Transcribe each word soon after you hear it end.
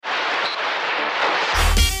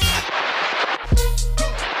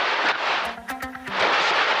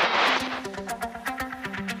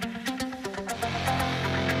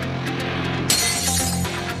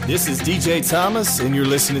This is DJ Thomas, and you're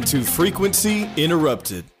listening to Frequency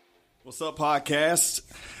Interrupted. What's up, podcast?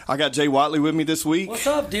 I got Jay Whatley with me this week. What's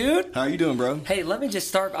up, dude? How are you doing, bro? Hey, let me just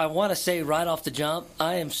start. I want to say right off the jump,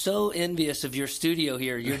 I am so envious of your studio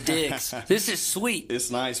here, your digs. This is sweet.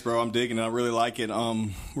 It's nice, bro. I'm digging it. I really like it.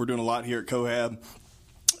 We're doing a lot here at Cohab,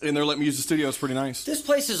 and they're letting me use the studio. It's pretty nice. This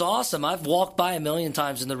place is awesome. I've walked by a million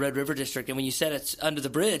times in the Red River District, and when you said it's under the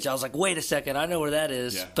bridge, I was like, wait a second, I know where that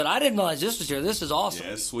is. Yeah. But I didn't realize this was here. This is awesome.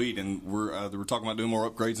 Yeah, it's sweet, and we're talking about doing more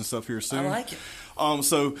upgrades and stuff here soon. I like it.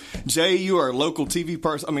 So, Jay, you are a local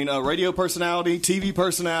radio personality, TV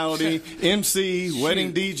personality, MC,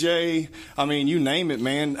 wedding DJ. I mean, you name it,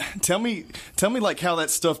 man. Tell me, like how that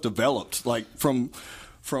stuff developed, like from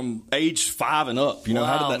age 5 and up. You know,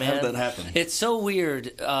 wow, how did that happen? It's so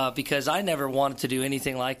weird because I never wanted to do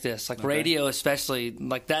anything like this, like radio, especially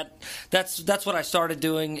like that. That's what I started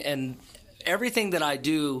doing, and everything that I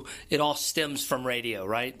do, it all stems from radio,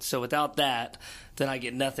 right? So without that, then I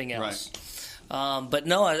get nothing else. Right. But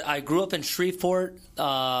no, I grew up in Shreveport,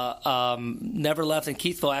 never left in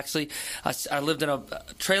Keithville, actually. I lived in a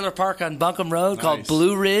trailer park on Buncombe Road called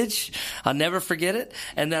Blue Ridge. I'll never forget it.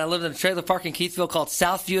 And then I lived in a trailer park in Keithville called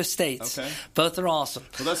Southview Estates. Okay. Both are awesome.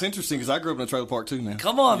 Well, that's interesting because I grew up in a trailer park too, man.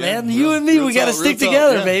 Come on, man. You and me, we got to stick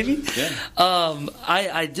together, baby. Yeah.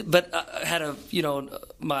 I had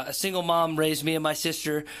a single mom raised me and my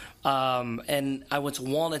sister. And I went to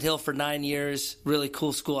Walnut Hill for 9 years. Really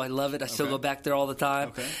cool school. I love it. I still go back there all the time.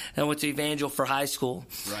 Okay. And I went to Evangel for high school.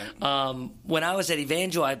 Right. When I was at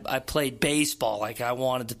Evangel, I played baseball. Like, I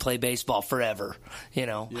wanted to play baseball forever. You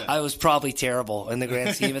know, I was probably terrible in the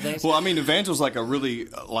grand scheme of things. Well, I mean, Evangel's like a really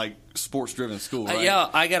sports-driven school, right? Yeah,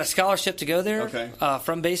 I got a scholarship to go there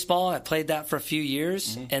from baseball. I played that for a few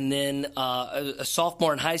years. Mm-hmm. And then a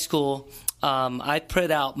sophomore in high school, I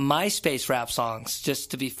put out MySpace rap songs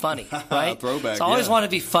just to be funny, right? Throwback. So I always wanted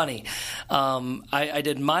to be funny. I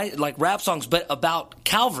did rap songs, but about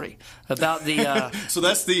Calvary, about the. So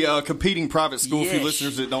that's the competing private school for you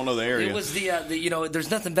listeners that don't know the area. It was the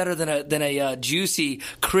there's nothing better than a juicy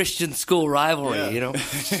Christian school rivalry, you know.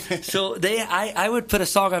 So I would put a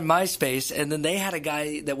song on MySpace, and then they had a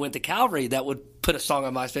guy that went to Calvary that would put a song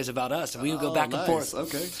on MySpace about us, and we would go back and forth.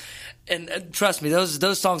 Okay. And trust me,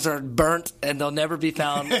 those songs are burnt and they'll never be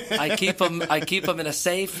found. I keep them in a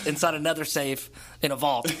safe inside another safe in a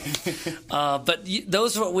vault. But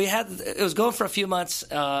those were we had. It was going for a few months,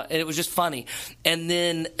 and it was just funny. And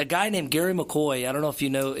then a guy named Gary McCoy. I don't know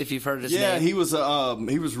if you've heard his name. Yeah, he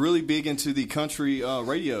was really big into the country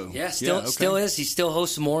radio. Yeah, still is. He still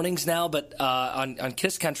hosts mornings now, but on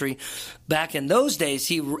Kiss Country. Back in those days,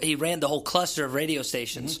 he ran the whole cluster of radio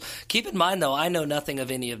stations. Mm-hmm. Keep in mind, though, I know nothing of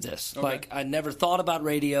any of this. Okay. Like, I never thought about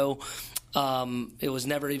radio. It was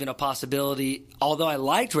never even a possibility. Although I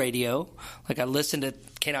liked radio, like I listened to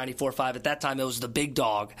K94.5. At that time, it was the big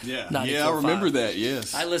dog. Yeah, I remember that.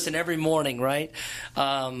 Yes, I listen every morning, right?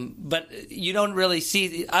 But you don't really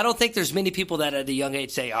see. I don't think there's many people that at a young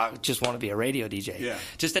age say, "I just want to be a radio DJ." Yeah,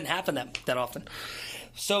 just didn't happen that often.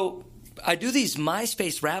 So I do these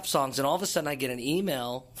MySpace rap songs, and all of a sudden I get an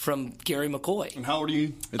email from Gary McCoy. And how old are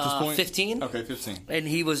you at this point? 15. Okay, 15. And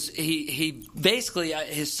he basically,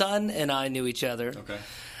 his son and I knew each other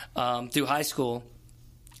through high school.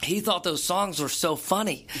 He thought those songs were so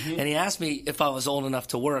funny, and he asked me if I was old enough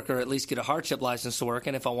to work or at least get a hardship license to work,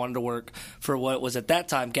 and if I wanted to work for what was at that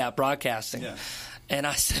time Gap Broadcasting. Yeah. And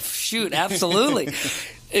I said, shoot, absolutely.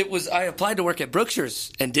 I applied to work at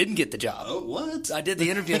Brookshire's and didn't get the job. Oh, what? I did the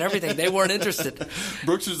interview and everything. They weren't interested.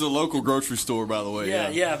 Brookshire's is a local grocery store, by the way.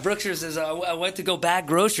 Yeah. Brookshire's is, I went to go bag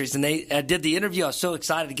groceries, and I did the interview. I was so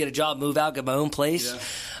excited to get a job, move out, get my own place.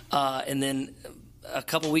 Yeah. And then a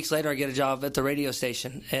couple weeks later, I get a job at the radio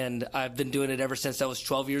station, and I've been doing it ever since. That was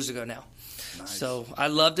 12 years ago now. Nice. So I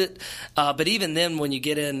loved it. But even then, when you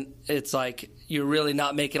get in, it's like you're really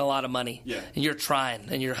not making a lot of money. Yeah. And you're trying,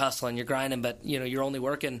 and you're hustling, you're grinding, but you're only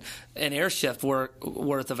working an air shift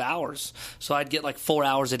worth of hours. So I'd get like 4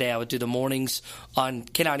 hours a day. I would do the mornings on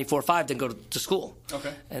K94.5, then go to school.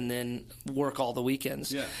 Okay. And then work all the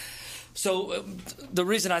weekends. Yeah. So the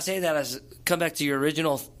reason I say that is come back to your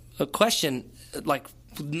original question, like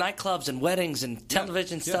nightclubs and weddings and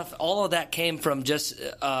television stuff, all of that came from just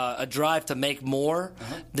a drive to make more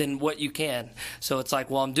than what you can. So it's like,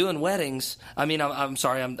 well, I'm doing weddings. I mean,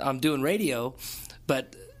 I'm doing radio,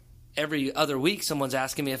 but every other week someone's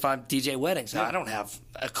asking me if I DJ weddings. I don't have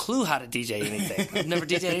a clue how to DJ anything. I've never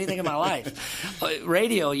DJed anything in my life.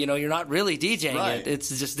 Radio, you're not really DJing it.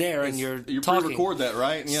 It's just there, and you're talking. You pre-record that,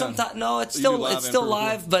 right? Yeah. Sometimes, no, it's still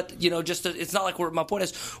live, but it's not like my point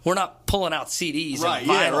is we're not pulling out CDs and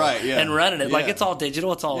vinyl and running it. Yeah. Like it's all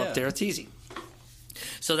digital. It's all up there. It's easy.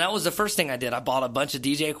 So that was the first thing I did. I bought a bunch of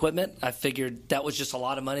DJ equipment. I figured that was just a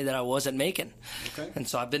lot of money that I wasn't making. Okay. And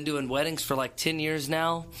so I've been doing weddings for like 10 years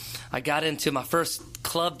now. I got into my first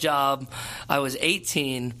club job. I was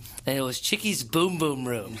 18, and it was Chicky's Boom Boom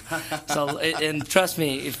Room. And trust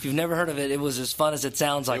me, if you've never heard of it, it was as fun as it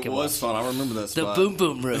sounds like it was. It was fun. I remember that spot. The Boom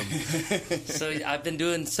Boom Room. So I've been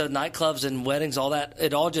doing nightclubs and weddings, all that.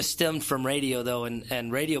 It all just stemmed from radio, though,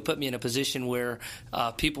 and radio put me in a position where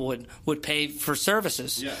people would pay for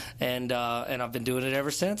services. Yeah. And I've been doing it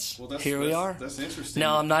ever since. Well, Here we are. That's interesting.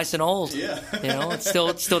 Now I'm nice and old. Yeah.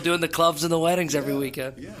 It's still doing the clubs and the weddings every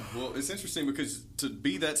weekend. Yeah. Well, it's interesting because to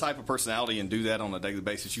be that type of personality and do that on a daily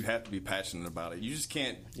basis, you have to be passionate about it. You just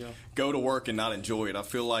can't go to work and not enjoy it. I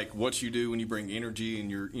feel like what you do when you bring energy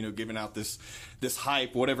and you're giving out this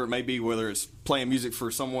hype, whatever it may be, whether it's playing music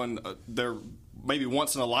for someone they're maybe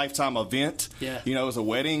once in a lifetime event, as a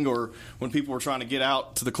wedding, or when people were trying to get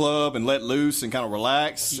out to the club and let loose and kind of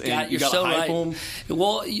relax. You got to hype them.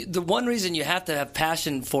 Well, the one reason you have to have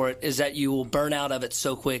passion for it is that you will burn out of it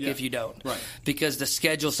so quick if you don't. Right. Because the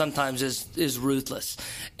schedule sometimes is ruthless.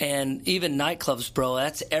 And even nightclubs, bro,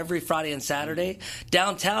 that's every Friday and Saturday.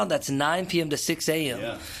 Downtown, that's 9 p.m. to 6 a.m.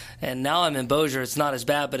 Yeah. And now I'm in Bossier. It's not as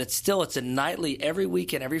bad, but it's a nightly, every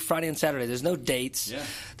weekend, every Friday and Saturday. There's no dates. Yeah.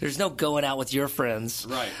 There's no going out with your friends.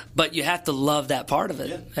 Right. But you have to love that part of it.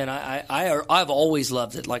 Yeah. And I've always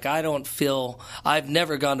loved it. Like, I've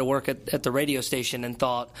never gone to work at the radio station and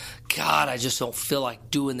thought, God, I just don't feel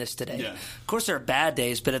like doing this today. Yeah. Of course, there are bad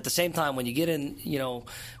days, but at the same time, when you get in,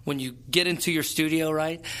 when you get into your studio,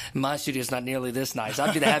 right? My studio's not nearly this nice.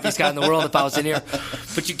 I'd be the happiest guy in the world if I was in here.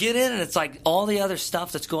 But you get in, and it's like all the other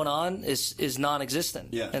stuff that's going on is non-existent.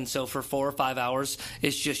 Yeah. And so for 4 or 5 hours,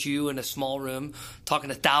 it's just you in a small room talking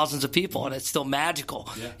to thousands of people, and it's still magical.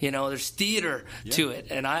 Yeah. There's theater to it,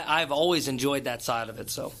 and I've always enjoyed that side of it.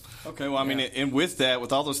 So. Okay, well, I mean, and with that,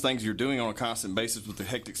 with all those things you're doing on a constant basis with the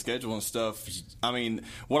hectic schedule and stuff, I mean,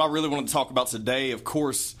 what I really wanted to talk about today, of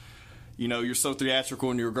course, you're so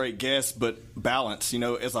theatrical and you're a great guest, but balance,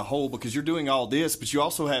 as a whole, because you're doing all this, but you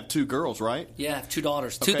also have 2 girls, right? Yeah, I have 2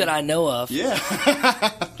 daughters, 2 that I know of. Yeah.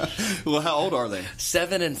 Well, how old are they?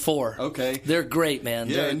 7 and 4. Okay. They're great, man.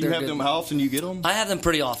 Yeah, and you have them, how often you get them? I have them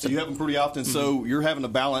pretty often. So you have them pretty often, so you're having to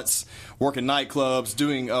balance working nightclubs,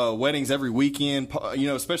 doing weddings every weekend,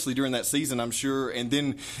 especially during that season, I'm sure, and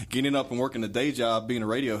then getting up and working a day job, being a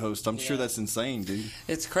radio host. I'm sure that's insane, dude.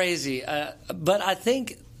 It's crazy. But I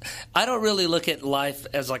think I don't really look at life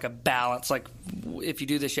as like a balance. Like, if you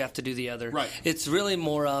do this, you have to do the other. Right. It's really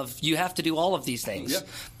more of you have to do all of these things. Yep.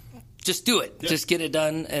 Just do it. Yep. Just get it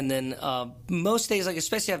done. And then most days, like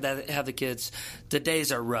especially have the kids, the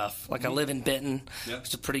days are rough. Like I live in Benton. Yep.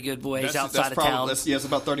 It's a pretty good ways outside of town. It's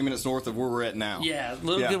about 30 minutes north of where we're at now. Yeah,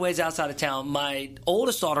 good ways outside of town. My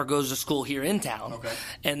oldest daughter goes to school here in town. Okay.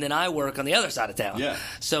 And then I work on the other side of town. Yeah.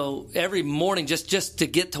 So every morning, just to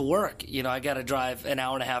get to work, I got to drive an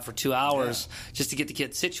hour and a half or 2 hours just to get the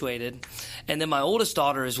kids situated. And then my oldest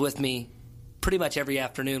daughter is with me pretty much every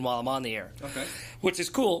afternoon while I'm on the air. Okay. Which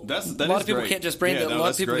is cool. That a lot of people great. Can't just bring it. A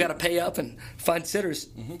lot of people got to pay up and find sitters.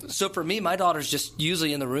 Mm-hmm. So for me, my daughter's just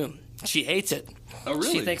usually in the room. She hates it. Oh,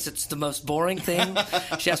 really? She thinks it's the most boring thing.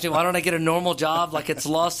 She asks me, why don't I get a normal job? Like it's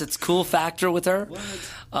lost its cool factor with her.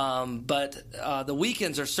 But the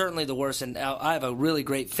weekends are certainly the worst. And I have a really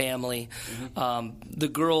great family. Mm-hmm. The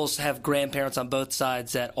girls have grandparents on both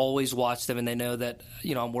sides that always watch them, and they know that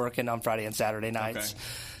I'm working on Friday and Saturday nights. Okay.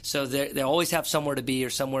 So they always have somewhere to be or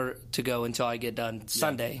somewhere to go until I get done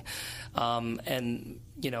Sunday. Balance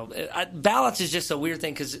is just a weird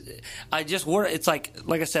thing because I just work. It's like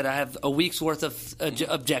I said, I have a week's worth of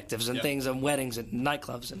objectives and things and weddings and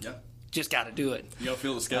nightclubs and just got to do it. You got to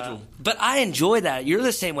feel the schedule. But I enjoy that. You're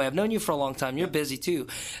the same way. I've known you for a long time. You're busy too.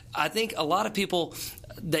 I think a lot of people,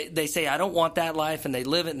 they say, I don't want that life, and they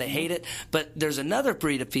live it and they hate it. But there's another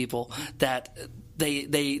breed of people that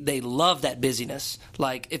they love that busyness.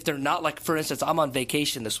 Like if they're not, like for instance, I'm on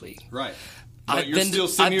vacation this week. Right. But you're still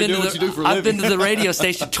sitting here doing what you do for a living. I've been to the radio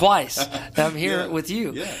station twice. I'm here with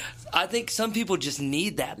you. Yeah. I think some people just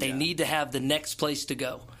need that. They need to have the next place to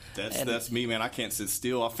go. That's me, man. I can't sit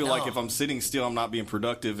still. I feel like if I'm sitting still, I'm not being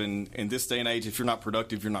productive. And in this day and age, if you're not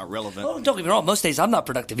productive, you're not relevant. Well, don't get me wrong. Most days, I'm not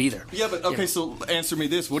productive either. Yeah, but okay. So answer me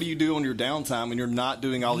this: what do you do on your downtime when you're not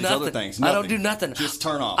doing all these other things? Nothing. I don't do nothing. Just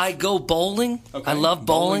turn off. I go bowling. Okay. I love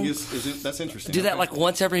bowling. That's interesting. Do that like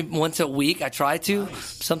once a week. I try to.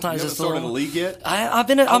 Nice. Sometimes it's started a league yet?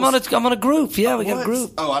 I'm on a group. Yeah, we got a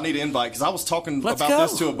group. Oh, I need an invite because I was talking about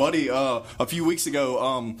this to a buddy a few weeks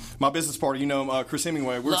ago. My business partner, Chris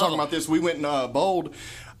Hemingway. We were talking about this. We went and bowled.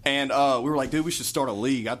 And we were like, dude, we should start a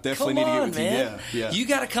league. I definitely need to get with man. you. Yeah. You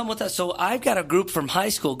got to come with us. So I've got a group from high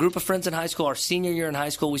school, group of friends in high school. Our senior year in high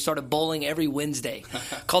school, we started bowling every Wednesday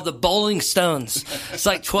called the Bowling Stones. It's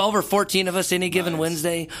like 12 or 14 of us any given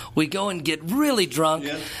Wednesday. We go and get really drunk.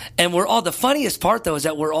 Yeah. And we're all, the funniest part, though, is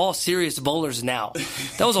that we're all serious bowlers now.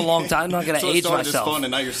 That was a long time. I'm not going to age myself. So it started just fun,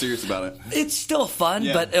 and now you're serious about it. It's still fun,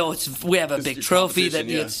 but we have a big trophy that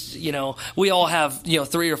gets, we all have,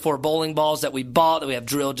 3 or 4 bowling balls that we bought that we have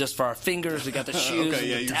drilled just for our fingers. We got the shoes,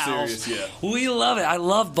 okay, and the you're towels. Serious, We love it. I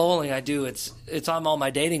love bowling. I do. It's on all my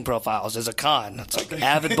dating profiles as a con. It's like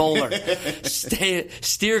avid bowler.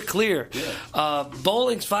 Steer clear. Yeah.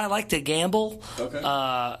 Bowling's fine. I like to gamble. Okay.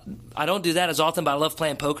 I don't do that as often, but I love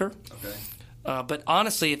playing poker. Okay. But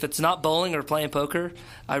honestly, if it's not bowling or playing poker,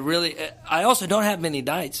 I also don't have many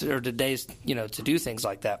nights or the days, to do things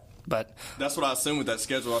like that. But that's what I assumed with that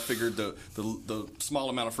schedule. I figured the small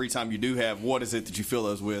amount of free time you do have, what is it that you fill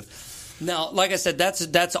those with? Now, like I said,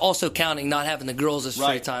 that's also counting not having the girls as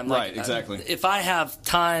free time. Right, exactly. If I have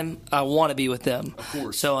time, I want to be with them. Of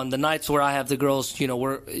course. So on the nights where I have the girls,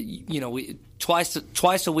 we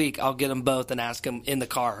twice a week I'll get them both and ask them in the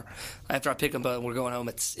car after I pick them both and we're going home.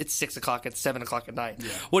 It's 6 o'clock, it's 7 o'clock at night. Yeah.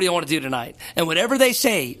 What do you want to do tonight? And whatever they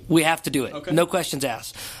say, we have to do it. Okay. No questions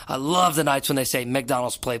asked. I love the nights when they say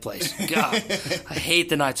McDonald's Play Place. God, I hate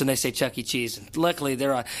the nights when they say Chuck E. Cheese. And luckily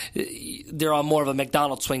they're on more of a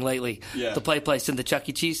McDonald's swing lately. Yeah. The Play Place and the Chuck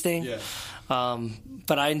E. Cheese thing. Yeah.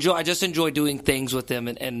 But I just enjoy doing things with them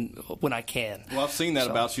and when I can. Well, I've seen that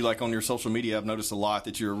about you, like on your social media. I've noticed a lot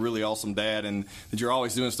that you're a really awesome dad and that you're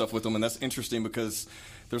always doing stuff with them, and that's interesting because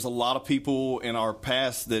there's a lot of people in our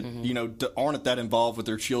past that aren't that involved with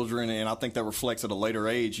their children, and I think that reflects at a later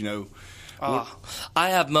age. I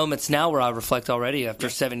have moments now where I reflect already after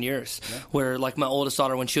 7 years, where like my oldest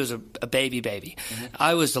daughter, when she was a baby,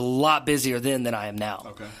 I was a lot busier then than I am now.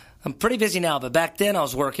 Okay. I'm pretty busy now, but back then I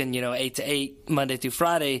was working, 8 to 8 Monday through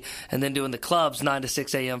Friday, and then doing the clubs 9 to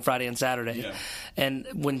 6 a.m. Friday and Saturday. Yeah. And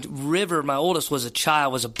when River, my oldest, was a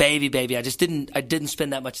child, was a baby, I didn't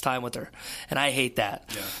spend that much time with her, and I hate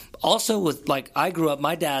that. Yeah. Also, with I grew up,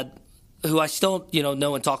 my dad, who I still,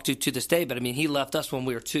 know and talk to this day, but I mean, he left us when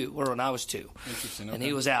we were 2, or when I was 2. Interesting. Okay. And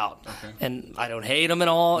he was out. Okay. And I don't hate him at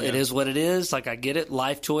all. Yeah. It is what it is. I get it.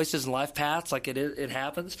 Life choices and life paths, it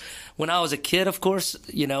happens. When I was a kid, of course,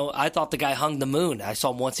 I thought the guy hung the moon. I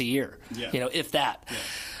saw him once a year, if that.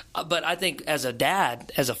 Yeah. But I think as a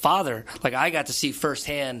dad, as a father, I got to see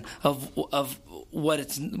firsthand of what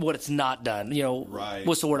it's not done. Right.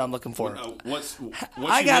 What's the word I'm looking for? What's you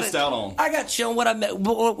missed out on? I got shown what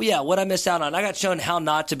I missed out on. I got shown how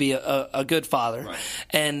not to be a good father, right.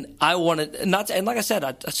 And I wanted not to. And like I said,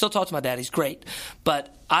 I still talk to my dad. He's great,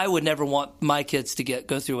 but I would never want my kids to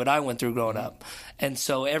go through what I went through growing up. And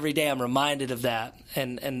so every day I'm reminded of that.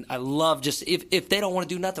 And I love just, if they don't want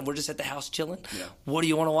to do nothing, we're just at the house chilling. Yeah. What do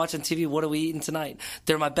you want to watch on TV? What are we eating tonight?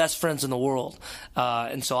 They're my best friends in the world.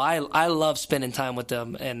 And so I love spending time with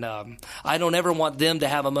them. And I don't ever want them to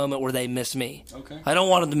have a moment where they miss me. Okay. I don't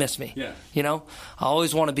want them to miss me. Yeah. I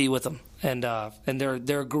always want to be with them. And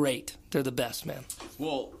they're great. They're the best, man.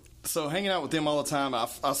 Well, so hanging out with them all the time,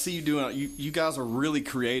 I see you doing. You guys are really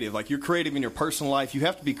creative. You're creative in your personal life. You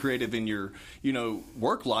have to be creative in your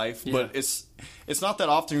work life. Yeah. But it's not that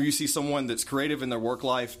often where you see someone that's creative in their work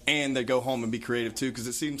life and they go home and be creative too. Because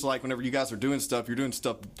it seems like whenever you guys are doing stuff, you're doing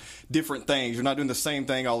stuff, different things. You're not doing the same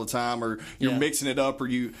thing all the time, or you're mixing it up, or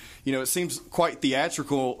it seems quite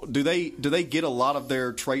theatrical. Do they get a lot of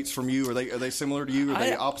their traits from you? Are they similar to you? Are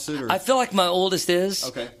they opposite? Or? I feel like my oldest is.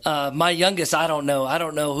 Okay. My youngest, I don't know. I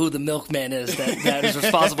don't know who the milkman is that is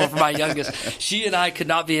responsible for my youngest. She and I could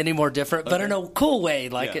not be any more different, but in a cool way.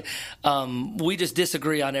 We just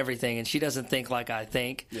disagree on everything, and she doesn't think like I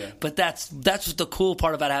think. Yeah. But that's the cool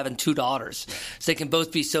part about having 2 daughters. Yeah. So they can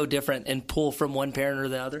both be so different and pull from one parent or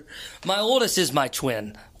the other. My oldest is my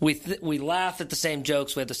twin. We laugh at the same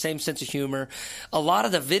jokes. We have the same sense of humor. A lot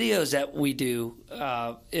of the videos that we do,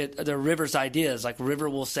 they're River's ideas. River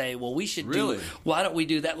will say, well, we should why don't we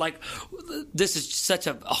do that? This is such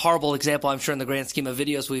a horrible example, I'm sure, in the grand scheme of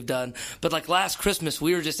videos we've done. But last Christmas,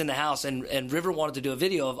 we were just in the house, and River wanted to do a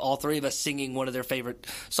video of all 3 of us singing one of their favorite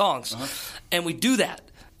songs. Uh-huh. And we do that.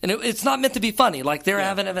 And it's not meant to be funny. They're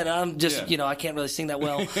having it, and I'm just, I can't really sing that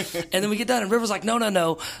well. And then we get done, and River's like,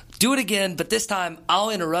 no, do it again, but this time I'll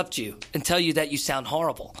interrupt you and tell you that you sound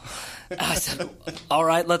horrible. I said, all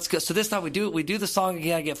right, let's go. So this time we do the song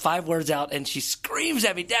again. I get 5 words out, and she screams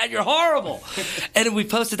at me, Dad, you're horrible. And then we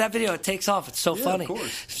posted that video. It takes off. It's so funny. Of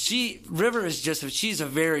course. River is she's a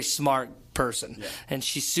very smart person, and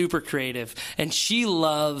she's super creative, and she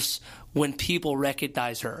loves when people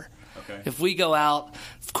recognize her. Okay. If we go out,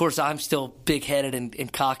 of course, I'm still big-headed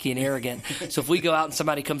and cocky and arrogant. So if we go out and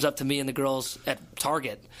somebody comes up to me and the girls at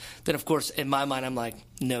Target, then, of course, in my mind, I'm like,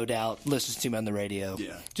 no doubt, listens to me on the radio.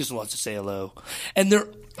 Yeah. Just wants to say hello. And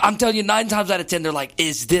I'm telling you, 9 times out of 10, they're like,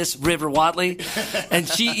 is this River Whatley? And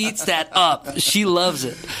she eats that up. She loves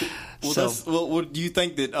it. Well, do you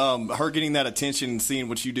think that her getting that attention and seeing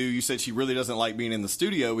what you do, you said she really doesn't like being in the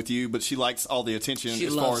studio with you, but she likes all the attention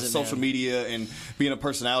as far as social media and being a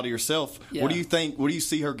personality herself. Yeah. What do you think? What do you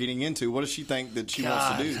see her getting into? What does she think that she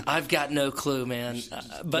wants to do? I've got no clue, man.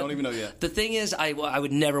 But don't even know yet. The thing is, I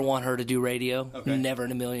would never want her to do radio. Okay. Never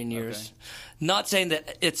in a million years. Okay. Not saying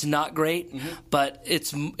that it's not great, but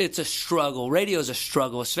it's a struggle. Radio is a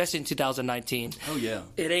struggle, especially in 2019. Oh, yeah.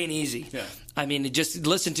 It ain't easy. Yeah. I mean, just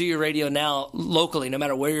listen to your radio now locally, no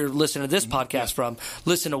matter where you're listening to this podcast from.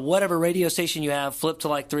 Listen to whatever radio station you have, flip to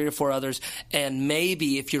like 3 or 4 others, and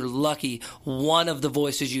maybe, if you're lucky, one of the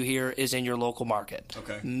voices you hear is in your local market.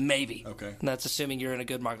 Okay. Maybe. Okay. And that's assuming you're in a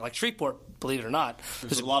good market. Like Shreveport, believe it or not,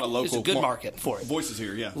 there's a lot of local. There's a good market for it. Voices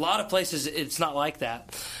here, yeah. A lot of places, it's not like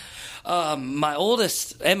that. My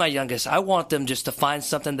oldest and my youngest, I want them just to find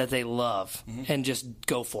something that they love and just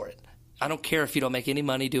go for it. I don't care if you don't make any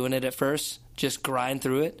money doing it at first. Just grind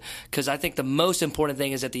through it. Because I think the most important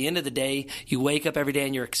thing is at the end of the day, you wake up every day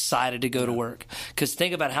and you're excited to go to work. Because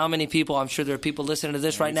think about how many people, I'm sure there are people listening to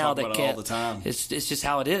this right now that can't. All the time. It's just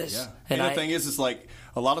how it is. Yeah. And the thing is, it's like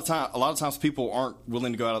a lot of times people aren't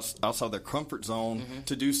willing to go outside their comfort zone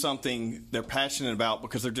to do something they're passionate about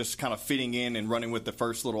because they're just kind of fitting in and running with the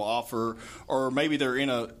first little offer, or maybe they're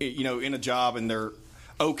in a job and they're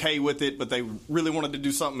okay with it, but they really wanted to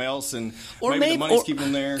do something else, and maybe the money's keeping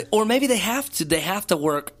them there. Or maybe they have to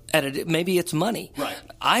work at it. Maybe it's money. Right.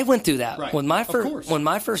 I went through that. Right. When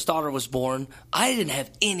my first daughter was born, I didn't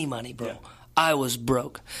have any money, bro. Yeah. I was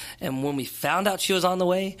broke. And when we found out she was on the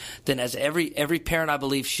way, then as every parent I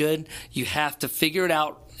believe should, you have to figure it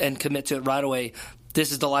out and commit to it right away.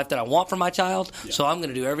 This is the life that I want for my child, so I'm going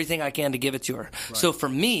to do everything I can to give it to her. Right. So for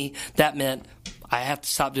me, that meant I have to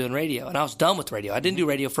stop doing radio. And I was done with radio. I didn't do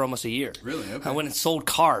radio for almost a year. Really? Okay. I went and sold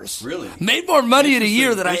cars. Really? Made more money in a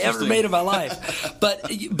year than I ever made in my life. But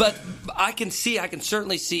I can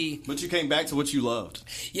certainly see. But you came back to what you loved.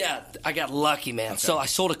 Yeah, I got lucky, man. Okay. So I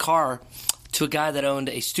sold a car to a guy that owned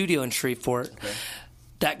a studio in Shreveport. Okay.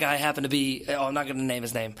 That guy happened to be, I'm not going to name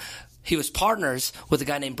his name. He was partners with a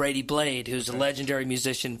guy named Brady Blade, who's a legendary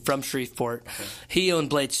musician from Shreveport. Okay. He owned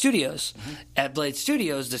Blade Studios. At Blade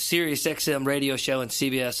Studios, the Sirius XM radio show and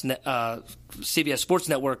CBS Sports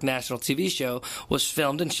Network national TV show was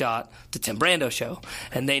filmed and shot the Tim Brando show,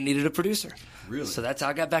 and they needed a producer. Really? So that's how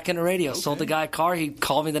I got back into radio. Okay. Sold the guy a car. He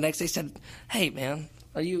called me the next day, said, "Hey, man,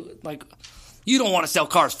 are you like?" You don't want to sell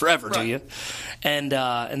cars forever, do you? And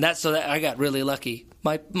that's so that I got really lucky.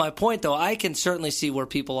 My point, though, I can certainly see where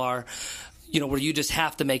people are, where you just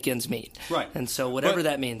have to make ends meet. Right. And so whatever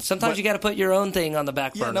that means. Sometimes you got to put your own thing on the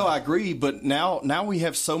back burner. Yeah, no, I agree. But now we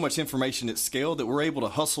have so much information at scale that we're able to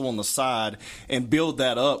hustle on the side and build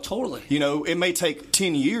that up. Totally. It may take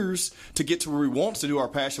 10 years to get to where we want to do our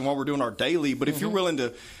passion while we're doing our daily. But if you're willing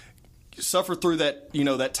to suffer through that,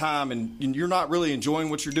 that time, and you're not really enjoying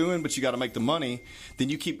what you're doing, but you got to make the money, then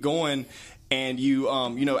you keep going. And you,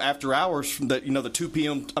 after hours from the 2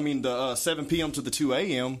 p.m., the 7 p.m. to the 2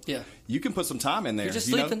 a.m., you can put some time in there. You're just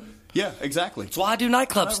sleeping. Yeah, exactly. That's why I do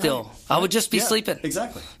nightclubs still. Right. I would just be sleeping.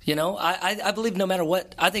 Exactly. I believe no matter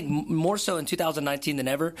what, I think more so in 2019 than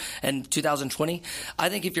ever, and 2020, I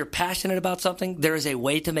think if you're passionate about something, there is a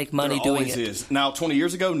way to make money doing it. There always is. Now, 20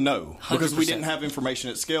 years ago, no. 100%. Because we didn't have information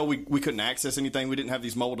at scale. We couldn't access anything. We didn't have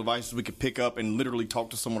these mobile devices we could pick up and literally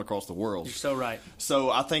talk to someone across the world. You're so right.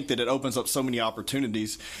 So I think that it opens up so many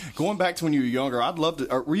opportunities. Going back to when you were younger, I'd love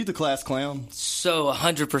to. Were you the class clown? So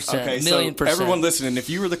 100%. Okay, $1,000,000%. Everyone listening, if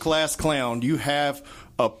you were the class clown, you have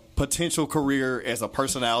a potential career as a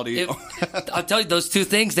personality. I'll tell you, those two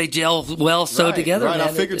things, they gel well together. Right, man.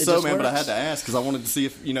 I figured so, man, works. but I had to ask because I wanted to see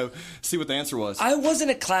see what the answer was. I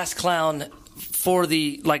wasn't a class clown for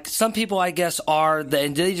some people, I guess, and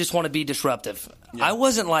they just want to be disruptive. Yeah. I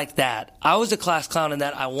wasn't like that. I was a class clown in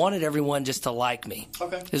that I wanted everyone just to like me.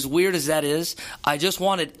 Okay. As weird as that is, I just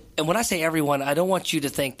wanted, and when I say everyone, I don't want you to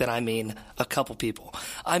think that I mean a couple people.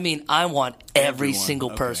 I mean, I want every single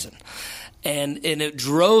person. And it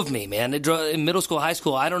drove me, man. It drove in middle school, high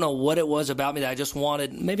school. I don't know what it was about me that I just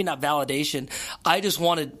wanted, maybe not validation. I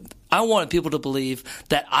wanted people to believe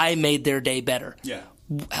that I made their day better. Yeah.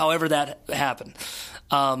 however that happened.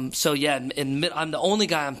 So yeah, I'm the only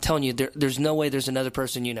guy. I'm telling you, there's no way there's another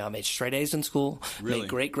person. I made straight A's in school, really? Made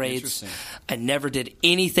great grades. I never did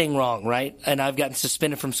anything wrong, right? And I've gotten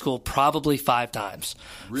suspended from school probably 5 times,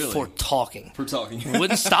 really, for talking.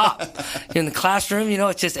 Wouldn't stop in the classroom.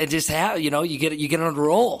 It just you get on a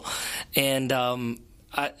roll, and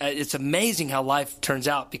it's amazing how life turns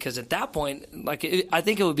out, because at that point, I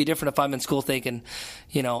think it would be different if I'm in school thinking,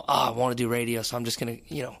 I want to do radio, so I'm just going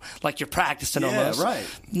to, like you're practicing almost. Yeah, right.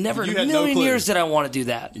 Never in a million years did I want to do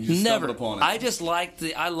that. You just Never. Upon it. I just like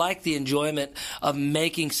the enjoyment of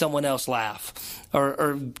making someone else laugh.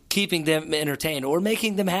 Or keeping them entertained, or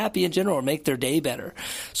making them happy in general, or make their day better.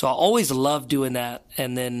 So I always loved doing that.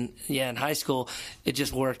 And then, in high school, it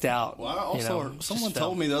just worked out. Well, I also someone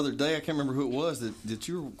told me the other day, I can't remember who it was, that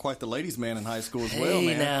you were quite the ladies' man in high school as well,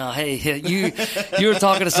 man. You were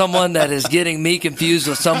talking to someone that is getting me confused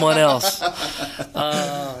with someone else.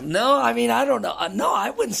 No, I mean, I don't know. No, I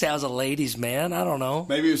wouldn't say I was a ladies' man. I don't know.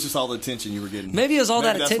 Maybe it was just all the attention you were getting. Maybe it was all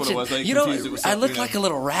that attention. What it was. I looked like a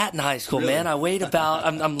little rat in high school, really? Man. I weighed about.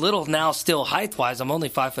 I'm little now, still height-wise. I'm only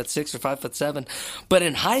 5'6" or 5'7", but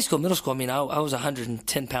in high school, middle school, I was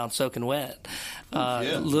 110 pounds soaking wet.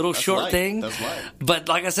 Little short light. thing. That's light. But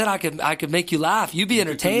like I said, I could make you laugh. You'd be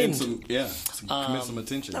entertained. Commit some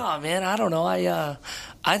attention. Oh man, I don't know.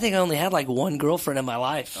 I think I only had like one girlfriend in my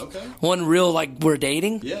life. Okay. One real, we're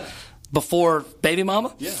dating. Yeah. Before baby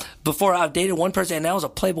mama. Yeah. Before I dated one person, and that was a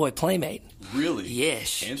Playboy playmate. Really?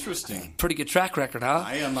 Yes. Interesting. Pretty good track record, huh?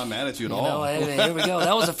 I am not mad at you at all. Here we go.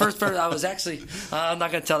 That was the first person I was actually. I'm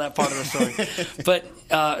not going to tell that part of the story,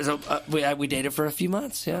 but we dated for a few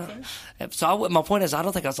months. Yeah. Okay. So my point is, I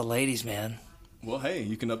don't think I was a ladies' man. Well, hey,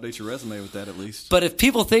 you can update your resume with that at least. But if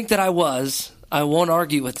people think that I was, I won't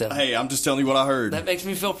argue with them. Hey, I'm just telling you what I heard. That makes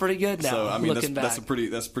me feel pretty good now. So looking back,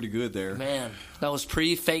 that's pretty good there. Man, that was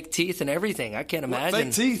pre-fake teeth and everything. I can't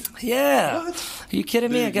imagine. Fake teeth? Yeah. What? Are you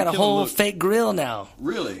kidding me? I got a whole fake grill now.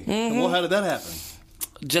 Really? Mm-hmm. Well, how did that happen?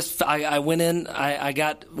 Just I went in. I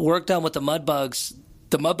got work done with the Mudbugs.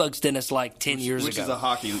 The Mudbugs dentist 10 years ago. Which is a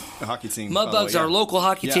hockey team. Mudbugs are a local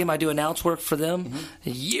hockey team. I do announce work for them.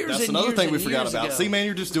 Mm-hmm. That's another thing we forgot about. Ago. See, man,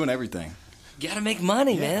 you're just doing everything. Got to make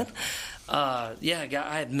money, man. I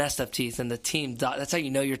had messed up teeth, and the team. That's how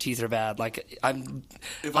you know your teeth are bad.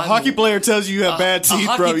 If a hockey player tells you have bad teeth,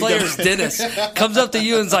 a bro, hockey player's dentist comes up to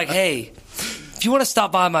you and's like, "Hey, if you want to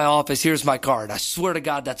stop by my office, here's my card." I swear to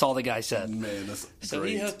God, that's all the guy said. Man, that's so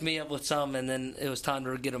great. He hooked me up with some, and then it was time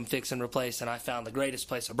to get them fixed and replaced. And I found the greatest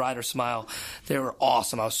place, A Brighter Smile. They were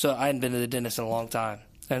awesome. I hadn't been to the dentist in a long time.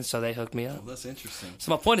 And so they hooked me up. Well, that's interesting.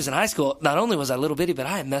 So my point is, in high school, not only was I little bitty, but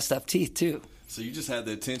I had messed up teeth too. So you just had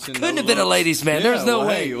the attention. Couldn't have been a ladies' man. There's no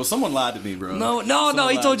way. Hey, well, someone lied to me, bro. No.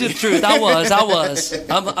 He told you the truth. I was.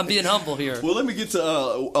 I'm being humble here. Well, let me get to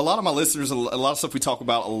a lot of my listeners. A lot of stuff we talk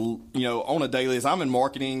about, on a daily. Is I'm in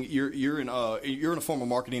marketing. You're in a form of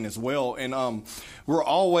marketing as well, and we're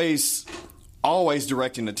always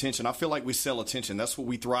directing attention. I feel like we sell attention. That's what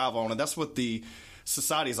we thrive on, and that's what the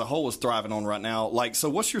society as a whole is thriving on right now. So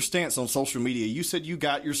what's your stance on social media? You said you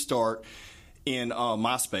got your start in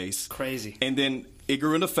MySpace. Crazy. And then it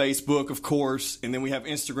grew into Facebook, of course, and then we have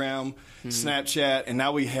Instagram, Snapchat, and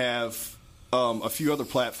now we have a few other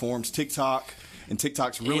platforms, TikTok. And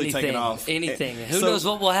TikTok's really taking off. Anything. Who knows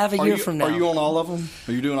what we'll have a year from now? Are you on all of them?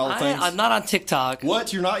 Are you doing all the things? I'm not on TikTok.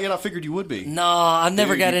 What? You're not yet? I figured you would be. No, I've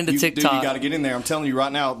never got into TikTok. Dude, you got to get in there. I'm telling you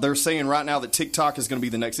right now. They're saying right now that TikTok is going to be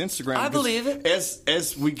the next Instagram. I believe it.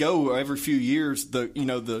 As we go every few years, the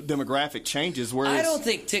demographic changes. Whereas I don't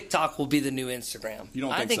think TikTok will be the new Instagram. You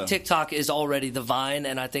don't think so? I think TikTok is already the Vine,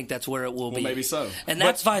 and I think that's where it will be. Maybe so. And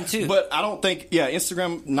that's fine too. But I don't think,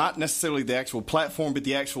 Instagram, not necessarily the actual platform, but the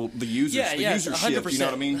users, the usership. 100%, you know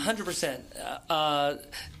what I mean? 100%.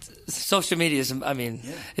 Social media is,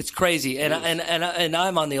 it's crazy, and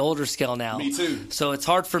I'm on the older scale now. Me too. So it's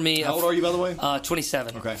hard for me. How old are you, by the way?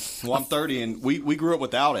 27. Okay. Well, I'm 30, and we grew up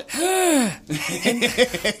without it.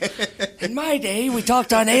 In my day, we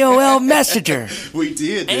talked on AOL Messenger. We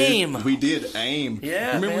did. Dude. AIM. We did AIM.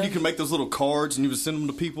 Yeah. Remember when you could make those little cards and you would send them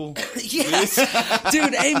to people? Yes.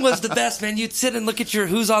 Dude, AIM was the best, man. You'd sit and look at your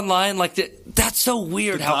who's online that's so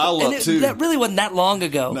weird. That really wasn't that long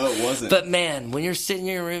ago. No, it wasn't. But man, when you're sitting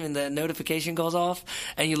in your room and the notification goes off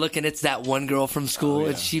and you look and it's that one girl from school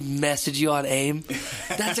and she messaged you on AIM,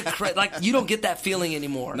 that's you don't get that feeling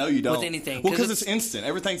anymore. No, you don't. With anything. Well, because it's instant.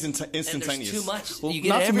 Everything's instantaneous. And there's too much. Well, you get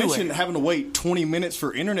not it to everywhere. mention having to wait 20 minutes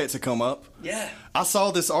for internet to come up. Yeah. I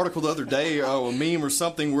saw this article the other day, a meme or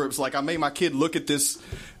something, where it was like I made my kid look at this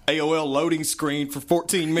AOL loading screen for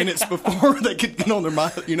 14 minutes before they could get on their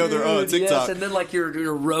their TikTok. Yes, and then like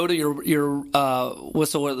your router, your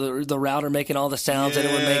whistle, the router making all the sounds that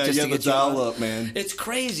it would make just to get you dial on. up, man. It's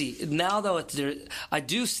crazy. Now though, I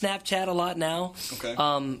do Snapchat a lot now. Okay.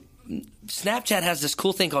 Snapchat has this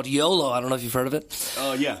cool thing called YOLO. I don't know if you've heard of it.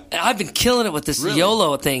 Yeah. I've been killing it with this Really?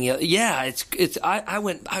 YOLO thing. Yeah,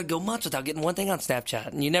 I'd go months without getting one thing on Snapchat,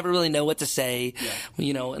 and you never really know what to say.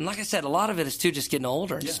 Yeah. And like I said, a lot of it is too just getting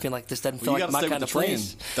older, and just being like, this doesn't feel like my kind of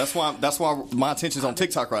place. That's why my attention's on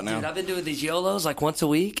TikTok right now. Dude, I've been doing these YOLOs like once a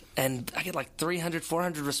week, and I get like 300,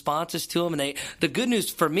 400 responses to them. And the good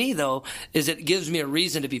news for me though is it gives me a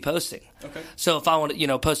reason to be posting. Okay. So if I want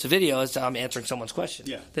to, post a video as I'm answering someone's question,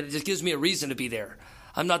 then it just gives me a reason to be there.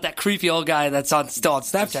 I'm not that creepy old guy that's still on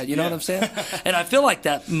Snapchat. You know what I'm saying? And I feel like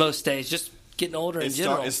that most days, just getting older in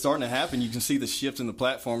general. It's starting to happen. You can see the shift in the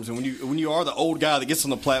platforms, and when you are the old guy that gets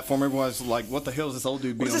on the platform, everyone's like, "What the hell is this old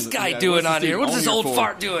dude? What's this guy doing on here? What's this old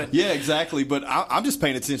fart doing?" Yeah, exactly. But I'm just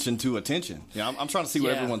paying attention to attention. I'm trying to see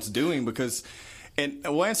what everyone's doing because. And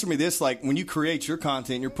well, answer me this: like, when you create your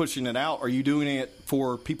content, you're pushing it out. Are you doing it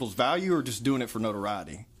for people's value, or just doing it for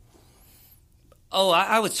notoriety? Oh,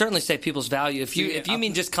 I would certainly say people's value. If you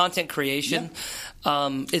mean just content creation,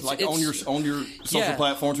 it's like on your social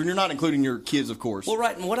platforms when you're not including your kids, of course. Well,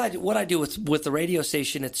 right. And what I do with the radio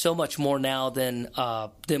station, it's so much more now than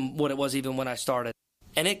what it was even when I started,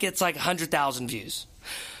 and it gets like 100,000 views.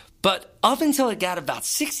 But up until it got about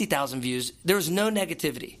 60,000 views, there was no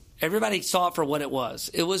negativity. Everybody saw it for what it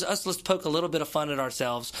was. It was us, let's poke a little bit of fun at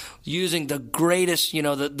ourselves using the greatest,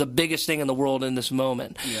 the biggest thing in the world in this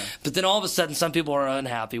moment. Yeah. But then all of a sudden, some people are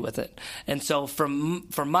unhappy with it. And so from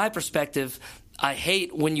my perspective, I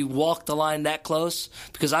hate when you walk the line that close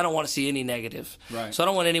because I don't want to see any negative. Right. So I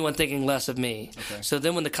don't want anyone thinking less of me. Okay. So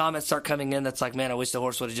then when the comments start coming in, that's like, man, I wish the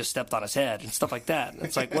horse would have just stepped on his head and stuff like that.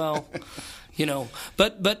 It's like, well,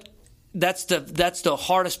 but that's the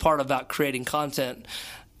hardest part about creating content.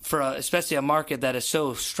 For especially a market that is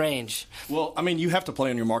so strange. Well, I mean, you have to play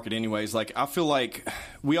on your market anyways. Like, I feel like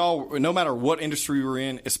we all, no matter what industry we're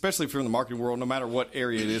in, especially if you're in the marketing world, no matter what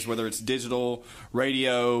area it is, whether it's digital,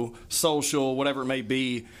 radio, social, whatever it may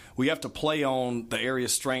be, we have to play on the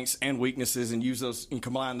area's strengths and weaknesses and use those and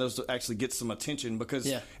combine those to actually get some attention because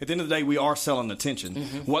at the end of the day, we are selling attention.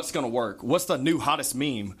 Mm-hmm. What's going to work? What's the new hottest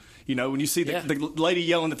meme? When you see the lady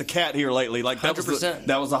yelling at the cat here lately, like that 100%.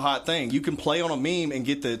 that was a hot thing. You can play on a meme and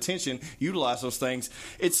get the attention, utilize those things.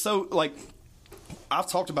 It's so like I've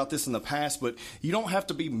talked about this in the past, but you don't have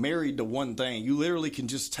to be married to one thing. You literally can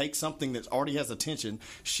just take something that already has attention,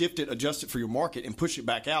 shift it, adjust it for your market, and push it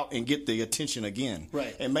back out and get the attention again.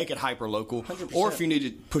 Right. And make it hyper local. 100%. Or if you need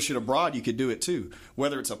to push it abroad, you could do it too.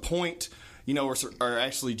 Whether it's a point, or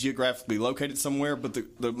actually geographically located somewhere. But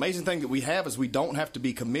the amazing thing that we have is we don't have to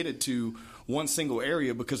be committed to one single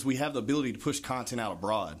area because we have the ability to push content out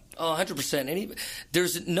abroad. Oh,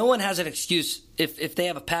 100%. No one has an excuse if they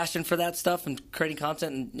have a passion for that stuff and creating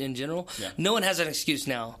content in general. Yeah. No one has an excuse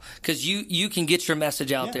now because you can get your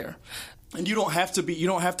message out there. And you don't have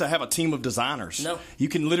to have a team of designers. No. You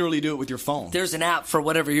can literally do it with your phone. There's an app for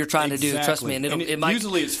whatever you're trying to do. Trust me. And it might,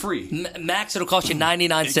 usually it's free. Max, it'll cost you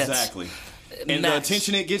 99 cents. Exactly. And the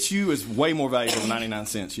attention it gets you is way more valuable than 99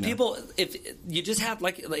 cents. People, if you just have,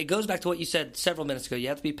 it goes back to what you said several minutes ago. You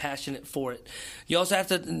have to be passionate for it. You also have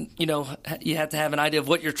to, you have to have an idea of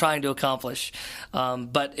what you're trying to accomplish.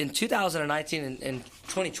 But in 2019 and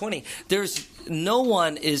 2020, there's no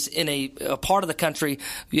one is in a part of the country.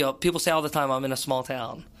 People say all the time, "I'm in a small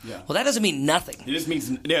town." Yeah. Well, that doesn't mean nothing. It just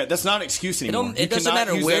means that's not an excuse anymore. It doesn't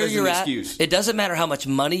matter where you're at. It doesn't matter how much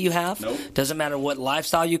money you have. Nope. Doesn't matter what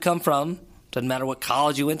lifestyle you come from. Doesn't matter what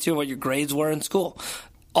college you went to or what your grades were in school.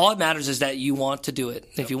 All it matters is that you want to do it.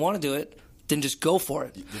 If you want to do it, then just go for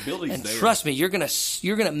it. The ability's and there. Trust me, you're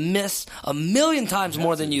gonna miss a million times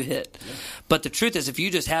more than you hit. Yeah. But the truth is, if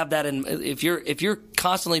you just have that, and if you're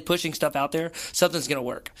constantly pushing stuff out there, something's gonna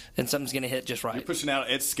work and something's gonna hit just right. You're pushing out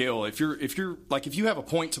at scale. If you have a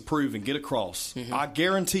point to prove and get across, I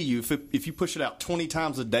guarantee you, if you push it out 20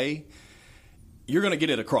 times a day, you're going to get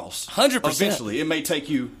it across. 100%. Eventually. It may take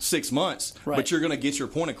you 6 months, right, but you're going to get your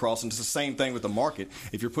point across. And it's the same thing with the market.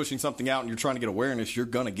 If you're pushing something out and you're trying to get awareness, you're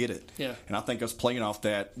going to get it. Yeah. And I think us playing off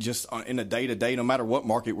that just in a day-to-day, no matter what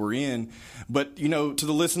market we're in. But, to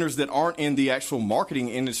the listeners that aren't in the actual marketing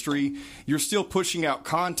industry, you're still pushing out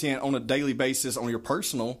content on a daily basis on your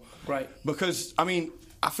personal. Right. Because,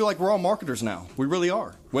 I feel like we're all marketers now. We really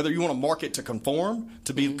are. Whether you want to market to conform,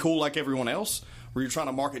 to be cool like everyone else, or you're trying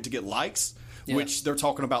to market to get likes, which they're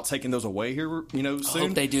talking about taking those away here, soon. I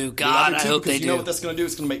hope they do. God, I hope they do. You know what that's going to do?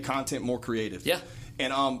 It's going to make content more creative. Yeah.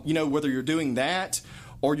 And, whether you're doing that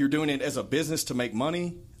or you're doing it as a business to make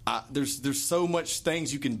money. There's so much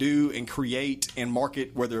things you can do and create and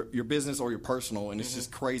market, whether your business or your personal, and it's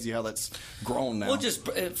just crazy how that's grown now. Well, just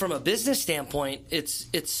from a business standpoint,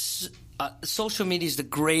 it's social media is the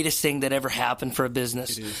greatest thing that ever happened for a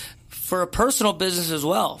business, for a personal business as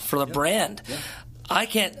well, for the brand. Yeah.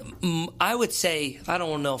 I would say, I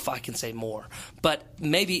don't know if I can say more, but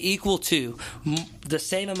maybe equal to the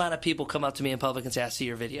same amount of people come up to me in public and say, I see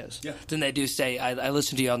your videos, than they do say, I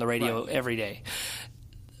listen to you on the radio every day.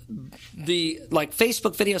 The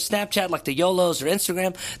Facebook videos, Snapchat, like the YOLOs or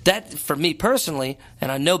Instagram, that for me personally,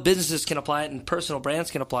 and I know businesses can apply it and personal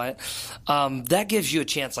brands can apply it, that gives you a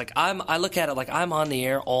chance. I look at it like I'm on the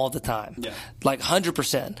air all the time,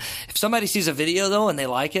 100%. If somebody sees a video though and they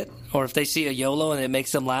like it, or if they see a YOLO and it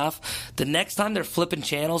makes them laugh, the next time they're flipping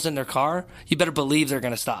channels in their car, you better believe they're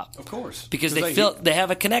going to stop. Of course, because they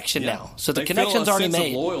have a connection now, so the connection's already made.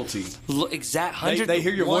 They feel a sense of loyalty. Exactly. They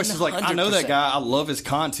hear your voices like, I know that guy. I love his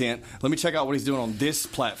content. Let me check out what he's doing on this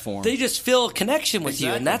platform. They just feel a connection with you,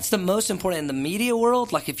 and that's the most important in the media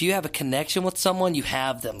world. If you have a connection with someone, you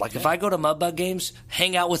have them. If I go to Mudbug games,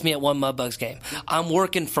 hang out with me at one Mudbugs game. I'm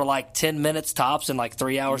working for 10 minutes tops and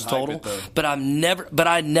 3 hours total, but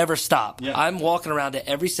I never stop. Yeah. I'm walking around to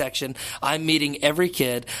every section. I'm meeting every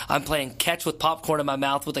kid. I'm playing catch with popcorn in my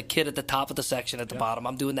mouth with a kid at the top of the section at the bottom.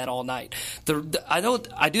 I'm doing that all night.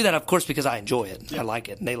 I do that, of course, because I enjoy it. I like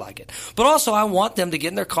it, and they like it. But also, I want them to get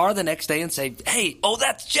in their car the next day and say, hey,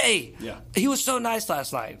 that's Jay. Yeah. He was so nice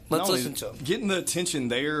last night. Let's listen to him. Getting the attention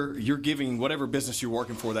there, you're giving whatever business you're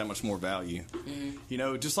working for that much more value.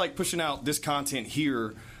 Mm-hmm. Just like pushing out this content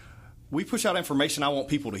here, we push out information I want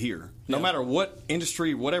people to hear. No matter what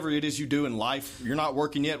industry, whatever it is you do in life, you're not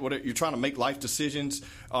working yet, you're trying to make life decisions,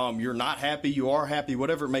 you're not happy, you are happy,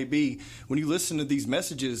 whatever it may be. When you listen to these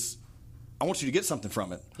messages, I want you to get something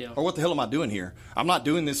from it. Yeah. Or what the hell am I doing here? I'm not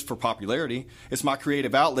doing this for popularity. It's my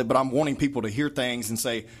creative outlet, but I'm wanting people to hear things and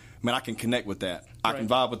say, man, I can connect with that. I can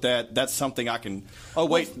vibe with that. That's something I can,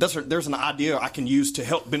 there's an idea I can use to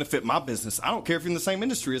help benefit my business. I don't care if you're in the same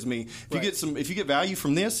industry as me. If you get value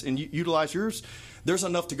from this and you utilize yours, there's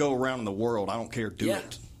enough to go around in the world. I don't care. Do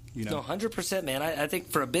it. No, 100%, man. I think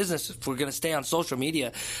for a business, if we're going to stay on social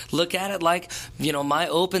media, look at it like, my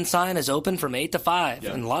open sign is open from 8 to 5.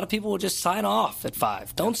 Yeah. And a lot of people will just sign off at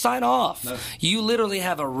 5. Don't sign off. No. You literally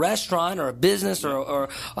have a restaurant or a business or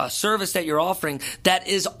a service that you're offering that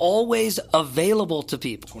is always available to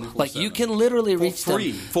people. 24/7. You can literally reach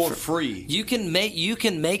them for free. You can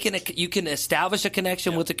establish a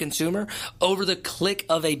connection with the consumer over the click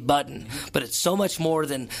of a button. Mm-hmm. But it's so much more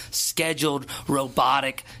than scheduled,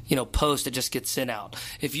 robotic post that just gets sent out.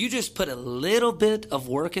 If you just put a little bit of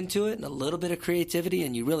work into it and a little bit of creativity,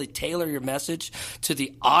 and you really tailor your message to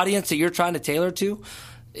the audience that you're trying to tailor to,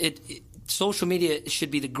 social media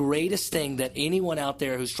should be the greatest thing that anyone out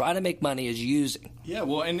there who's trying to make money is using. Yeah,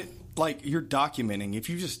 well, and you're documenting. If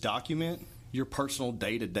you just document your personal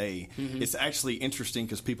day-to-day, it's actually interesting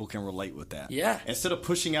because people can relate with that. Yeah. Instead of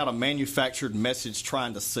pushing out a manufactured message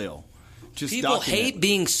trying to sell. People hate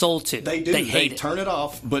being sold to. They do. They turn it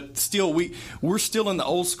off, but still, we're still in the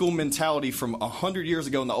old school mentality from 100 years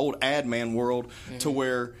ago in the old ad man world to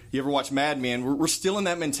where you ever watch Mad Men. We're still in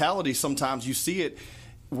that mentality. Sometimes you see it.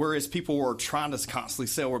 Whereas people were trying to constantly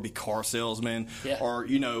sell, or be car salesmen, or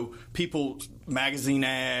people magazine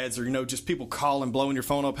ads, or just people calling, blowing your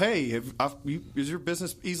phone up. Hey, is your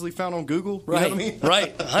business easily found on Google? Right, you know what I mean?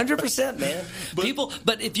 Right, 100%, man.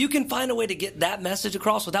 But if you can find a way to get that message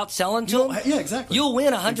across without selling to them, exactly, you'll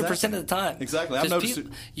win 100% of the time. Exactly, I've noticed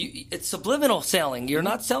it's subliminal selling. You're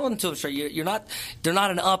not selling to them straight. You're not. They're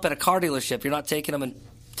not an up at a car dealership. You're not taking them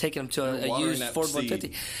to a used Ford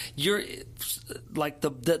 150. You're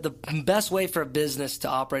the best way for a business to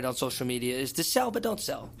operate on social media is to sell, but don't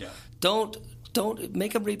sell. Yeah. Don't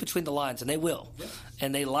make them read between the lines, and they will. Yeah.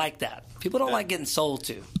 And they like that. People don't like getting sold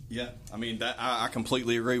to. Yeah, I mean that I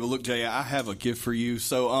completely agree. Well, look, Jay, I have a gift for you.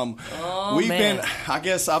 So I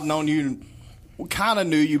guess I've known you. Kind of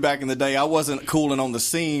knew you back in the day. I wasn't cooling on the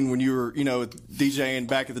scene when you were, DJing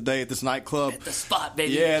back in the day at this nightclub. At the spot,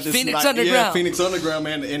 baby. Yeah, Phoenix Underground. Yeah, Phoenix Underground,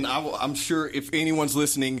 man. And I'm sure if anyone's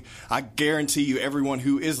listening, I guarantee you everyone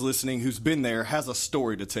who is listening who's been there has a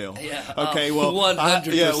story to tell. Yeah. Okay, well,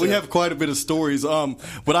 100%. We have quite a bit of stories.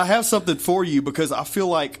 But I have something for you because I feel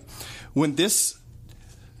like when this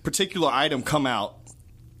particular item come out,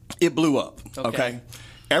 it blew up. Okay?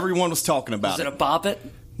 Everyone was talking about it. Is it a Bop It?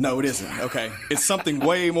 No, it isn't. Okay. It's something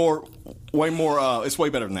way more, it's way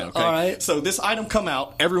better than that. Okay. All right. So this item come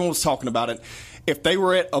out, everyone was talking about it. If they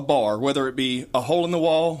were at a bar, whether it be a hole in the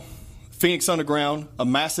wall, Phoenix Underground, a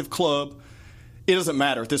massive club, it doesn't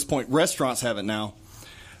matter at this point. Restaurants have it now.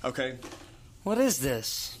 Okay. What is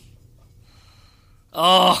this?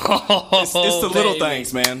 Oh, it's the little baby.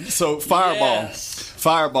 things, man. So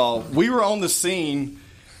Fireball. We were on the scene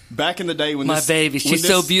back in the day when my baby. She's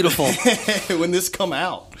so beautiful. When this come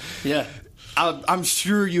out, yeah. I'm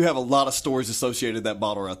sure you have a lot of stories associated with that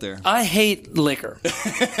bottle right there. I hate liquor,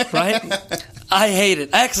 right? I hate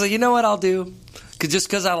it. Actually, you know what I'll do? Just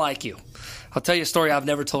because I like you. I'll tell you a story I've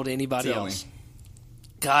never told anybody else.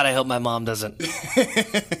 God, I hope my mom doesn't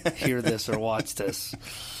hear this or watch this.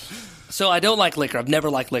 So I don't like liquor. I've never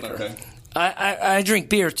liked liquor. Okay. I drink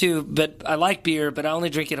beer too, but I like beer, but I only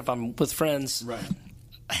drink it if I'm with friends. Right.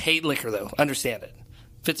 I hate liquor, though. Understand it.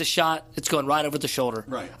 If it's a shot, it's going right over the shoulder.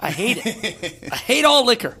 Right. I hate it. I hate all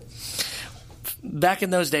liquor. Back in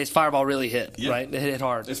those days, Fireball really hit, right? It hit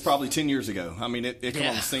hard. It's probably 10 years ago. I mean, it came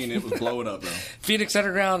on the scene. It was blowing up, though. Phoenix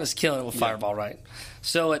Underground is killing it with Fireball, right?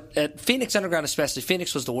 So at Phoenix Underground especially,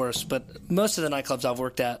 Phoenix was the worst, but most of the nightclubs I've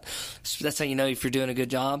worked at, that's how you know if you're doing a good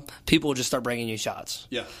job. People will just start bringing you shots.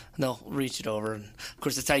 Yeah. And they'll reach it over. And of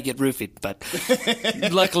course, that's how you get roofied. But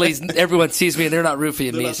luckily, everyone sees me and they're not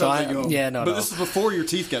roofieing me. So But this is before your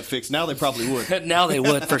teeth got fixed. Now they probably would. Now they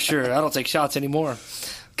would, for sure. I don't take shots anymore.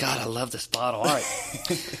 God, I love this bottle. All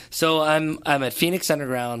right. So I'm at Phoenix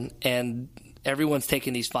Underground, and everyone's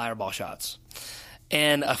taking these Fireball shots.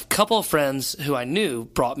 And a couple of friends who I knew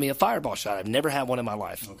brought me a Fireball shot. I've never had one in my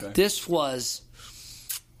life. Okay. This was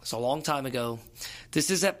a long time ago. This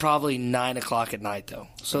is at probably 9 o'clock at night, though.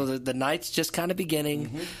 Okay. So the night's just kind of beginning.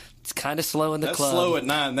 Mm-hmm. It's kind of slow in the club. That's slow at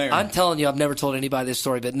 9 there. I'm telling you, I've never told anybody this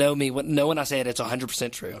story, but know me. Know when I say it, it's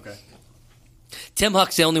 100% true. Okay. Tim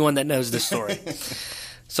Huck's the only one that knows this story.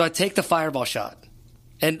 So I take the Fireball shot.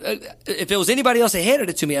 And if it was anybody else that handed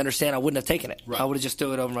it to me, I understand I wouldn't have taken it. Right. I would have just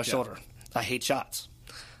threw it over my shoulder. I hate shots.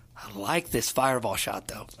 I like this Fireball shot,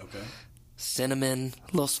 though. Okay. Cinnamon,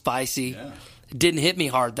 a little spicy. Yeah. It didn't hit me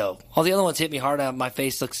hard, though. All the other ones hit me hard. My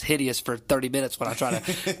face looks hideous for 30 minutes when I try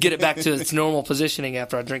to get it back to its normal positioning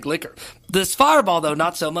after I drink liquor. This Fireball, though,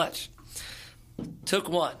 not so much. Took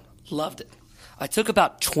one. Loved it. I took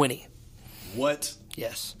about 20. What?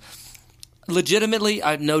 Yes. Legitimately,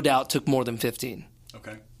 I no doubt took more than 15.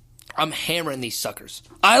 Okay. I'm hammering these suckers.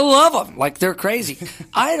 I love them. Like, they're crazy.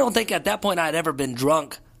 I don't think at that point I'd ever been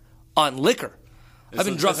drunk on liquor. I've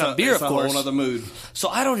been drunk on beer, of course. It's a whole other mood. So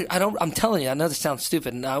I'm telling you, I know this sounds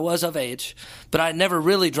stupid, and I was of age, but I never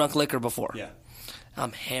really drunk liquor before. Yeah.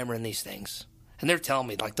 I'm hammering these things. And they're telling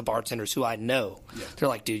me, like the bartenders who I know, they're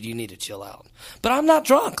like, dude, you need to chill out. But I'm not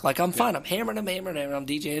drunk. Like, I'm fine. I'm hammering. I'm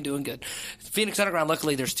DJing, doing good. Phoenix Underground,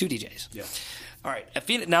 luckily, there's 2 DJs. Yeah. All right. At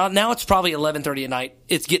Phoenix, now it's probably 11:30 at night.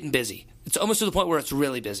 It's getting busy. It's almost to the point where it's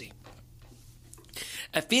really busy.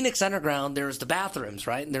 At Phoenix Underground, there's the bathrooms,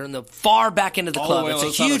 right? And they're in the far back end of the club.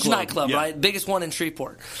 It's a huge nightclub, right? Biggest one in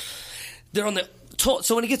Shreveport. They're on the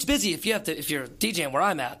so when it gets busy, if you're DJing where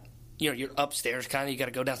I'm at, you're upstairs, kind of. You got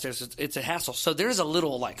to go downstairs. It's a hassle. So there's a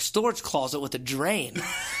little like storage closet with a drain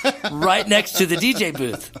right next to the DJ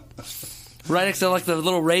booth, right next to like the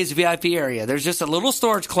little raised VIP area. There's just a little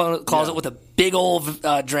storage closet with a big old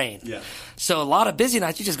drain. Yeah. So a lot of busy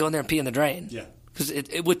nights, you just go in there and pee in the drain. Yeah. Because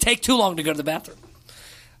it would take too long to go to the bathroom.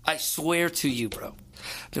 I swear to you, bro.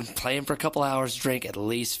 I've been playing for a couple hours. Drink at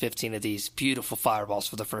least 15 of these beautiful Fireballs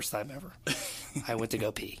for the first time ever. I went to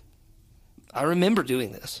go pee. I remember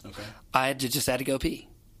doing this. Okay. I just had to go pee.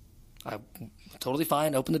 I totally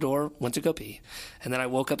fine, opened the door, went to go pee. And then I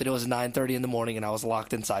woke up and it was 9:30 in the morning and I was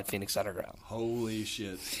locked inside Phoenix Underground. Holy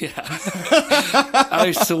shit. Yeah.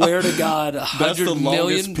 I swear to God, 100 That's the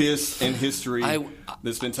longest million piss in history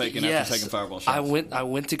that's been taken after taking Fireball shots. I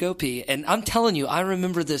went to go pee, and I'm telling you, I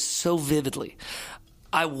remember this so vividly.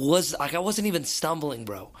 I wasn't even stumbling,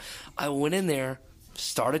 bro. I went in there,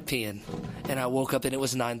 started peeing, and I woke up and it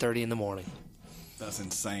was 9:30 in the morning. That's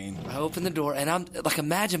insane. I opened the door, and I'm like,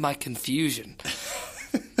 imagine my confusion.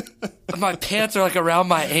 My pants are like around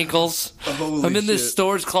my ankles. I'm in this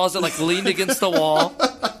storage closet, like leaned against the wall.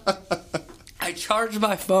 I charge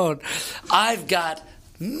my phone. I've got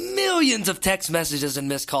millions of text messages and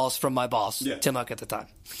missed calls from my boss, Tim Huck, at the time.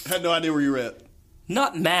 Had no idea where you were at.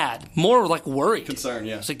 Not mad, more like worried. Concerned,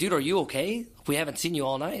 yeah. It's like, dude, are you okay? We haven't seen you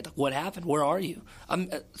all night. What happened? Where are you? I'm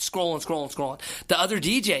scrolling. The other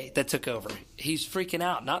DJ that took over, he's freaking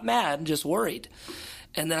out. Not mad, just worried.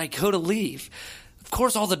 And then I go to leave. Of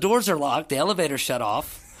course, all the doors are locked. The elevator shut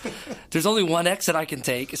off. There's only one exit I can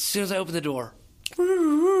take. As soon as I open the door,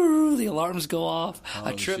 the alarms go off.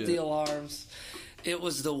 I trip the alarms. It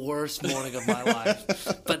was the worst morning of my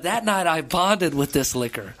life. But that night I bonded with this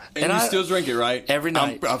liquor. And you still drink it, right? Every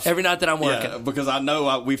night. Every night that I'm working. Yeah, because I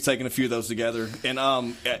know we've taken a few of those together. And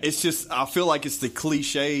it's just, I feel like it's the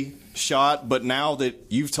cliche shot. But now that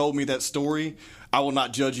you've told me that story, I will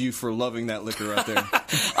not judge you for loving that liquor right there.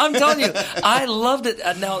 I'm telling you, I loved it.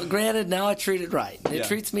 Now, granted, now I treat it right. It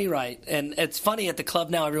treats me right. And it's funny, at the club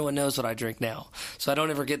now, everyone knows what I drink now. So I don't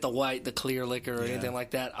ever get the clear liquor or anything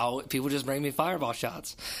like that. People just bring me Fireball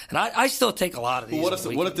shots. And I still take a lot of these.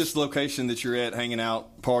 Well, what if this location that you're at, hanging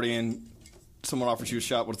out, partying, someone offers you a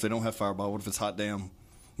shot? What if they don't have Fireball? What if it's Hot Damn?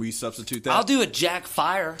 Will you substitute that? I'll do a Jack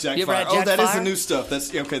Fire. You ever had Jack Fire? Is the new stuff.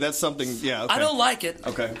 That's okay. That's something. Yeah. Okay. I don't like it.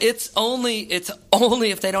 Okay. It's only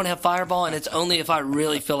if they don't have Fireball, and it's only if I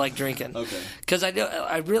really feel like drinking. Okay. Because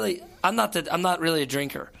I'm not really a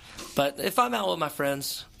drinker, but if I'm out with my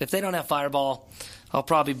friends, if they don't have Fireball, I'll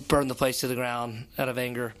probably burn the place to the ground out of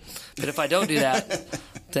anger. But if I don't do that,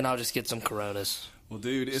 then I'll just get some Coronas. Well,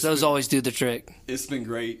 dude, those always do the trick. It's been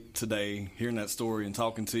great today hearing that story and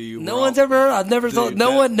talking to you. No one's ever heard. I've never thought.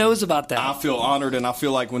 No one knows about that. I feel honored, and I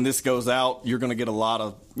feel like when this goes out, you're going to get a lot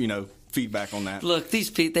of feedback on that. Look, these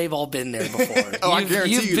people, they've all been there before. I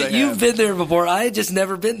guarantee you've been there before. I had just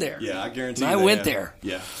never been there. Yeah, I guarantee. I went there.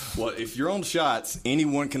 Yeah. Well, if you're on shots,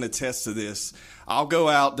 anyone can attest to this. I'll go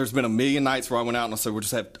out. There's been a million nights where I went out and I said, I'm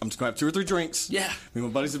just going to have 2 or 3 drinks. Yeah. Me and my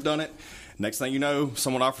buddies have done it. Next thing you know,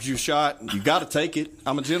 someone offers you a shot. You got to take it.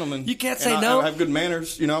 I'm a gentleman. You can't say no. I have good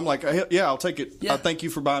manners. I'm like, yeah, I'll take it. Yeah. I thank you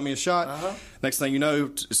for buying me a shot. Next thing you know,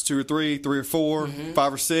 it's 2 or 3, 3 or 4,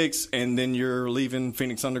 5 or 6, and then you're leaving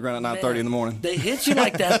Phoenix Underground at 9:30 in the morning. They hit you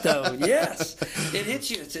like that, though. Yes, it hits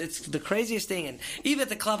you. It's the craziest thing. And even at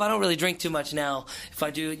the club, I don't really drink too much now. If I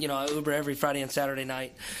do, I Uber every Friday and Saturday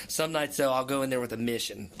night. Some nights, though, I'll go in there with a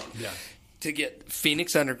mission. Yeah. To get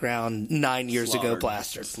Phoenix Underground 9 years ago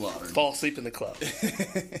plastered. Fall asleep in the club.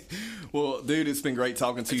 Well, dude, it's been great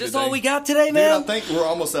talking to you today. Is this all we got today, man? Dude, I think we're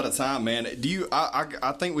almost out of time, man.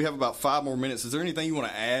 I think we have about 5 more minutes. Is there anything you want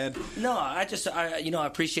to add? No, I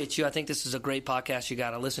appreciate you. I think this is a great podcast you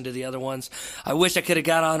got. I listened to the other ones. I wish I could have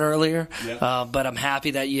got on earlier, but I'm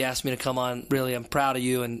happy that you asked me to come on. Really, I'm proud of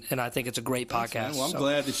you, and I think it's a great podcast. Man. Well, I'm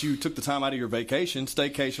glad that you took the time out of your vacation,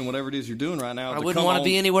 staycation, whatever it is you're doing right now. I wouldn't want to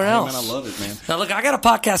be anywhere else. Man, I love it. Man. Now, look, I got a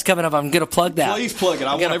podcast coming up. I'm going to plug that. Please plug it.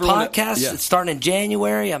 I got a podcast. It's starting in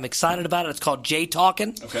January. I'm excited about it. It's called Jay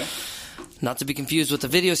Talkin'. Okay. Not to be confused with the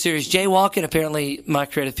video series Jaywalking. Apparently, my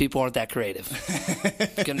creative people aren't that creative.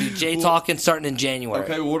 It's going to be Jay Talkin' starting in January.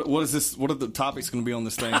 Okay, what is this? What are the topics going to be on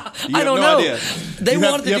this thing? I don't know. Idea. They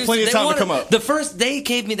wanted you have plenty of time to come up. They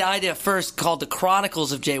gave me the idea first called The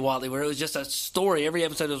Chronicles of Jay Whatley, where it was just a story. Every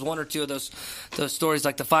episode was 1 or 2 of those stories,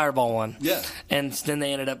 like the Fireball one. Yeah. And then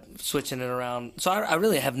they ended up switching it around. So I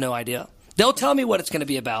really have no idea. They'll tell me what it's going to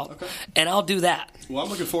be about, and I'll do that. Well, I'm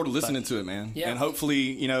looking forward to listening to it, man. Yeah. And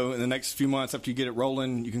hopefully, in the next few months after you get it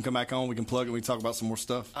rolling, you can come back on, we can plug it, we can talk about some more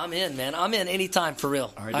stuff. I'm in, man. I'm in anytime, for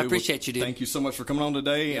real. All right, I appreciate you, dude. Thank you so much for coming on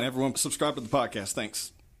today, and everyone subscribe to the podcast.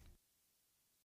 Thanks.